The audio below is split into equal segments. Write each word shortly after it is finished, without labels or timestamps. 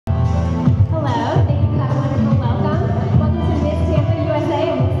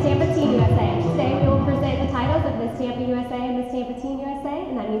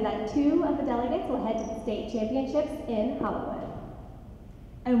Championships in Hollywood.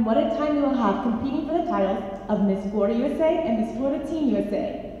 And what a time we will have competing for the titles of Miss Florida USA and Miss Florida Teen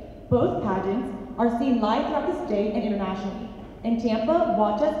USA. Both pageants are seen live throughout the state and internationally. In Tampa,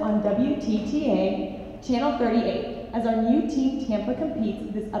 watch us on WTTA Channel 38 as our new team Tampa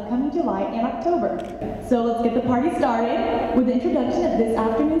competes this upcoming July and October. So let's get the party started with the introduction of this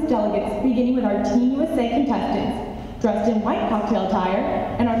afternoon's delegates, beginning with our Teen USA contestants, dressed in white cocktail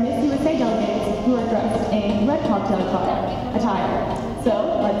attire, and our Miss USA delegates who are dressed in red cocktail attire.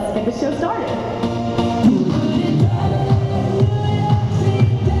 So let's get the show started.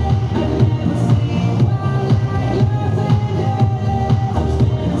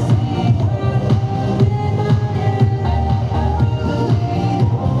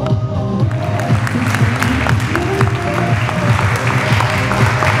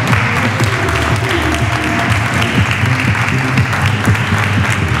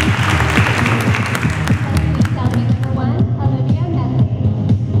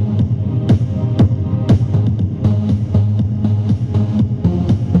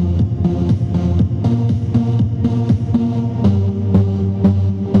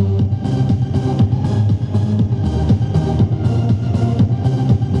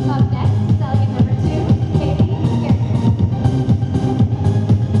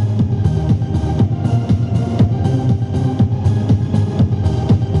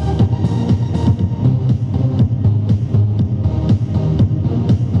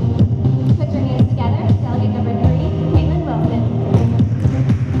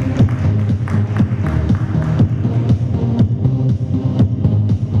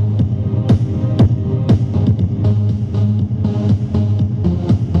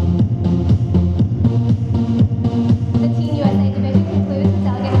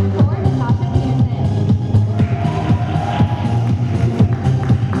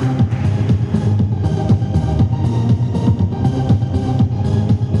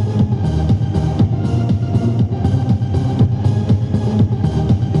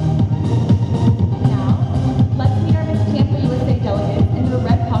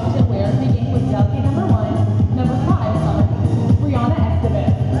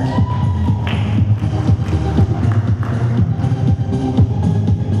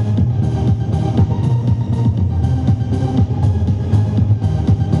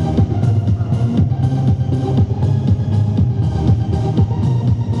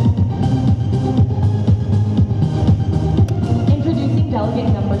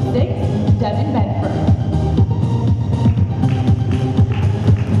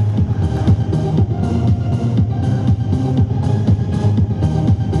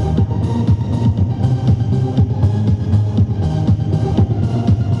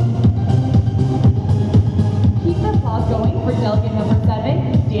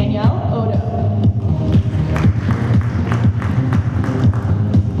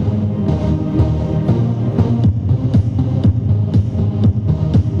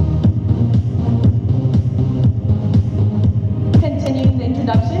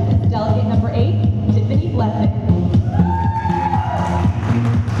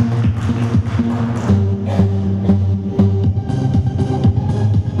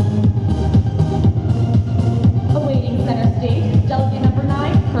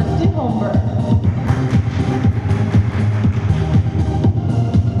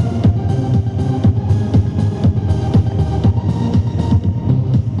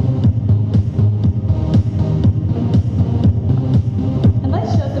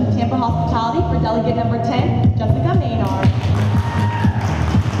 Delegate number 10, Jessica Maynard.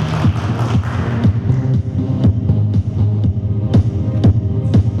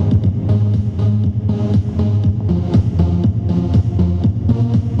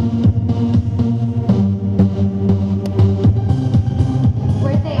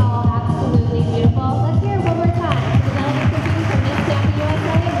 Weren't they all absolutely beautiful? Let's hear it one more time. The delegates competing for Miss Tampa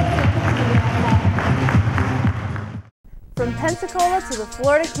USA and Miss USA. From Pensacola to the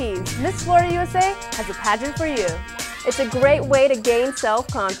Florida Keys, Miss Florida USA has a pageant for you. It's a great way to gain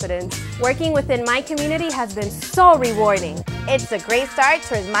self-confidence. Working within my community has been so rewarding. It's a great start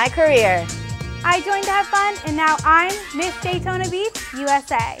towards my career. I joined to have fun, and now I'm Miss Daytona Beach,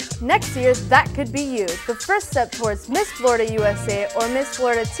 USA. Next year, that could be you. The first step towards Miss Florida USA or Miss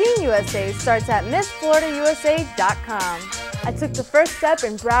Florida Teen USA starts at MissFloridaUSA.com. I took the first step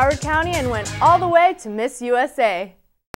in Broward County and went all the way to Miss USA.